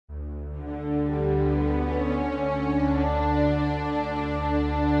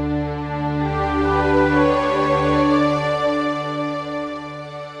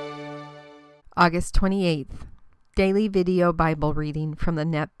August 28th, Daily Video Bible Reading from the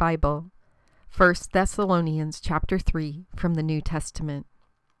Net Bible, 1 Thessalonians chapter 3 from the New Testament.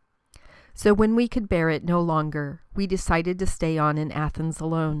 So when we could bear it no longer, we decided to stay on in Athens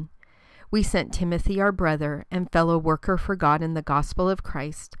alone. We sent Timothy, our brother and fellow worker for God in the gospel of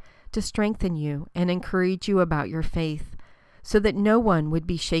Christ, to strengthen you and encourage you about your faith, so that no one would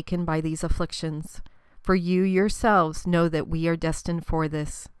be shaken by these afflictions. For you yourselves know that we are destined for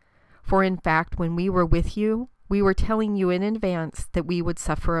this. For in fact, when we were with you, we were telling you in advance that we would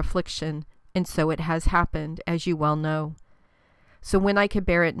suffer affliction, and so it has happened, as you well know. So when I could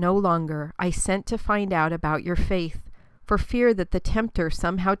bear it no longer, I sent to find out about your faith, for fear that the tempter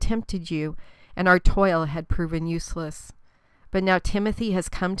somehow tempted you, and our toil had proven useless. But now Timothy has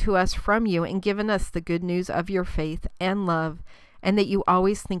come to us from you and given us the good news of your faith and love, and that you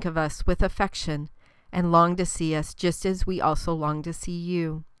always think of us with affection, and long to see us just as we also long to see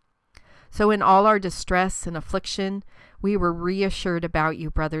you. So in all our distress and affliction, we were reassured about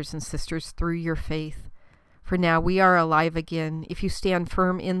you, brothers and sisters, through your faith. For now we are alive again, if you stand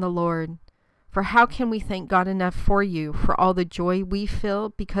firm in the Lord. For how can we thank God enough for you, for all the joy we feel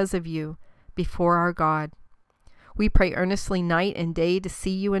because of you, before our God? We pray earnestly night and day to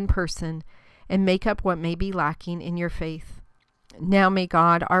see you in person, and make up what may be lacking in your faith. Now may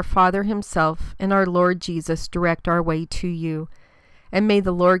God, our Father himself, and our Lord Jesus direct our way to you. And may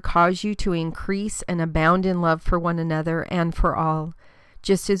the Lord cause you to increase and abound in love for one another and for all,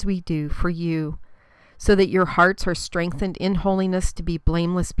 just as we do for you, so that your hearts are strengthened in holiness to be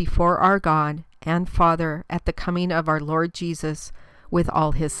blameless before our God and Father at the coming of our Lord Jesus with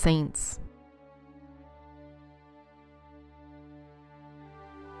all his saints.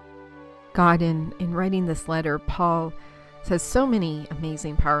 God, in writing this letter, Paul says so many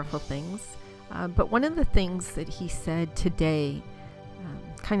amazing, powerful things. But one of the things that he said today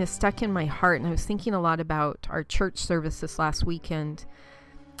kind of stuck in my heart, and I was thinking a lot about our church service this last weekend.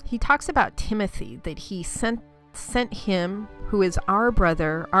 He talks about Timothy, that he sent him, who is our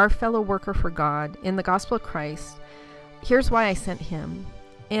brother, our fellow worker for God in the gospel of Christ. Here's why I sent him.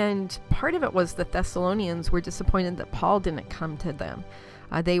 And part of it was the Thessalonians were disappointed that Paul didn't come to them.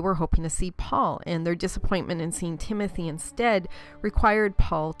 They were hoping to see Paul, and their disappointment in seeing Timothy instead required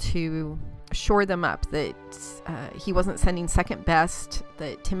Paul to shore them up that he wasn't sending second best,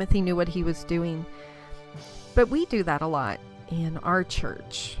 that Timothy knew what he was doing. But we do that a lot in our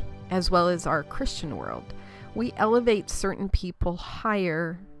church, as well as our Christian world. We elevate certain people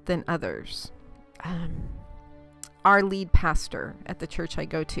higher than others. Our lead pastor at the church I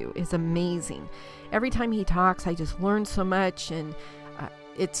go to is amazing. Every time he talks, I just learn so much, and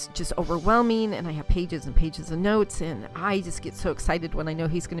it's just overwhelming, and I have pages and pages of notes, and I just get so excited when I know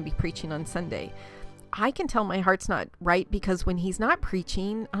he's going to be preaching on Sunday. I can tell my heart's not right because when he's not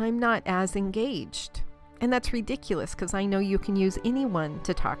preaching, I'm not as engaged. And that's ridiculous, because I know you can use anyone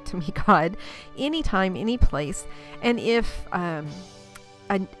to talk to me, God, anytime, any place. And if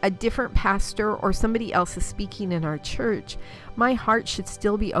a different pastor or somebody else is speaking in our church, my heart should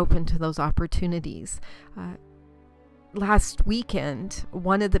still be open to those opportunities. Last weekend,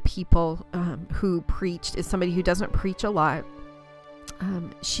 one of the people who preached is somebody who doesn't preach a lot.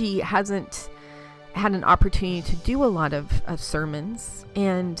 She hasn't had an opportunity to do a lot of sermons.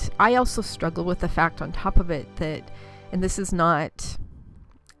 And I also struggle with the fact on top of it that, and this is not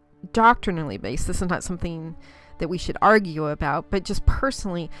doctrinally based, this is not something that we should argue about, but just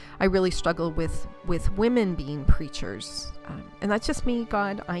personally, I really struggle with women being preachers. And that's just me,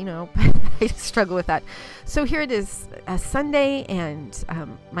 God, I know, but I just struggle with that. So here it is, a Sunday, and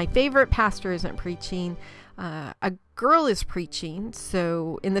my favorite pastor isn't preaching. A girl is preaching,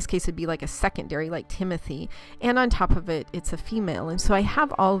 so in this case it'd be like a secondary, like Timothy, and on top of it, it's a female. And so I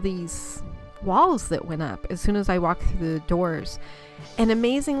have all these walls that went up as soon as I walked through the doors. And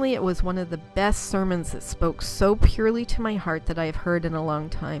amazingly, it was one of the best sermons that spoke so purely to my heart that I've heard in a long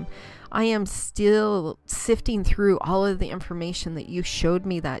time. I am still sifting through all of the information that you showed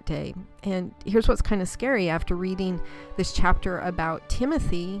me that day. And here's what's kind of scary after reading this chapter about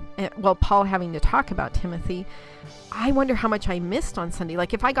Timothy, well, Paul having to talk about Timothy. I wonder how much I missed on Sunday.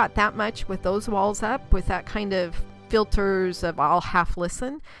 Like if I got that much with those walls up, with that kind of filters of I'll half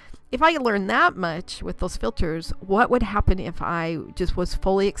listen, if I learned that much with those filters, what would happen if I just was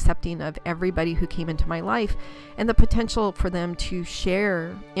fully accepting of everybody who came into my life and the potential for them to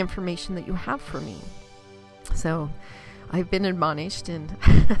share information that you have for me? So I've been admonished, and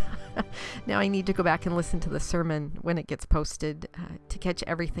now I need to go back and listen to the sermon when it gets posted to catch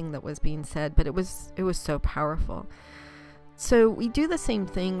everything that was being said. But it was so powerful. So we do the same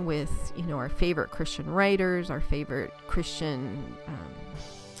thing with, our favorite Christian writers, our favorite Christian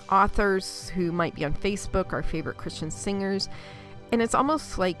authors who might be on Facebook, our favorite Christian singers. And it's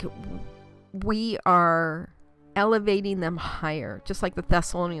almost like we are elevating them higher, just like the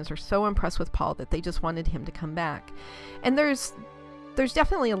Thessalonians are so impressed with Paul that they just wanted him to come back. And there's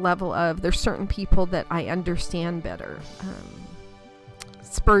definitely a level of, there's certain people that I understand better.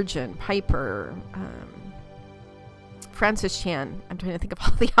 Spurgeon, Piper, Francis Chan. I'm trying to think of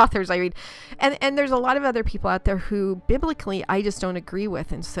all the authors I read. And there's a lot of other people out there who biblically I just don't agree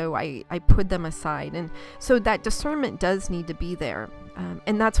with. And so I put them aside. And so that discernment does need to be there.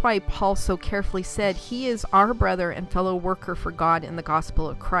 And that's why Paul so carefully said he is our brother and fellow worker for God in the gospel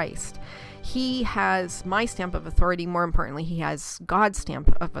of Christ. He has my stamp of authority. More importantly, he has God's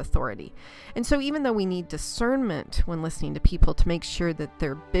stamp of authority. And so even though we need discernment when listening to people to make sure that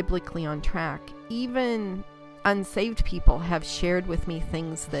they're biblically on track, even unsaved people have shared with me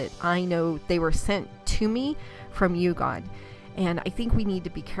things that I know they were sent to me from you, God. And I think we need to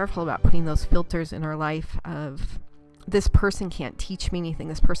be careful about putting those filters in our life of, this person can't teach me anything,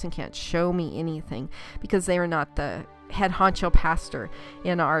 this person can't show me anything, because they are not the head honcho pastor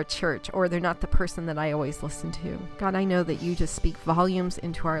in our church, or they're not the person that I always listen to. God, I know that you just speak volumes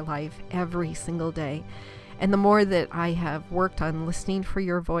into our life every single day. And the more that I have worked on listening for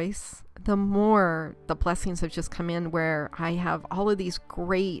your voice, the more the blessings have just come in, where I have all of these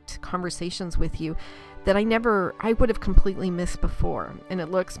great conversations with you that I would have completely missed before. And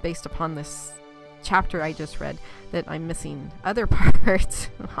it looks, based upon this chapter I just read, that I'm missing other parts.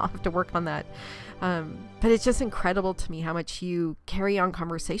 I'll have to work on that. But it's just incredible to me how much you carry on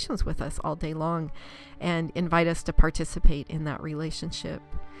conversations with us all day long and invite us to participate in that relationship.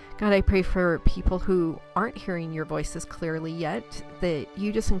 God, I pray for people who aren't hearing your voices clearly yet, that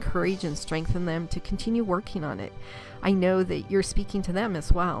you just encourage and strengthen them to continue working on it. I know that you're speaking to them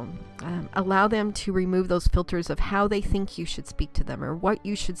as well. Allow them to remove those filters of how they think you should speak to them or what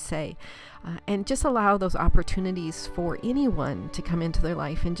you should say. And just allow those opportunities for anyone to come into their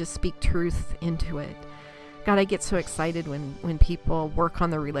life and just speak truth into it. God, I get so excited when people work on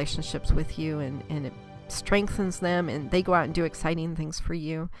their relationships with you and it strengthens them and they go out and do exciting things for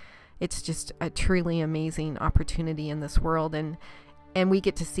you. It's just a truly amazing opportunity in this world. And we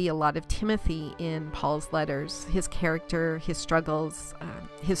get to see a lot of Timothy in Paul's letters, his character, his struggles,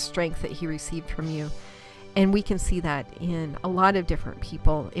 his strength that he received from you. And we can see that in a lot of different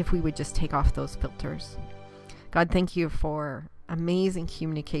people if we would just take off those filters. God, thank you for amazing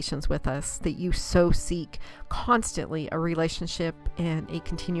communications with us, that you so seek constantly a relationship and a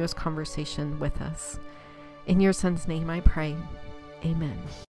continuous conversation with us. In your Son's name I pray. Amen.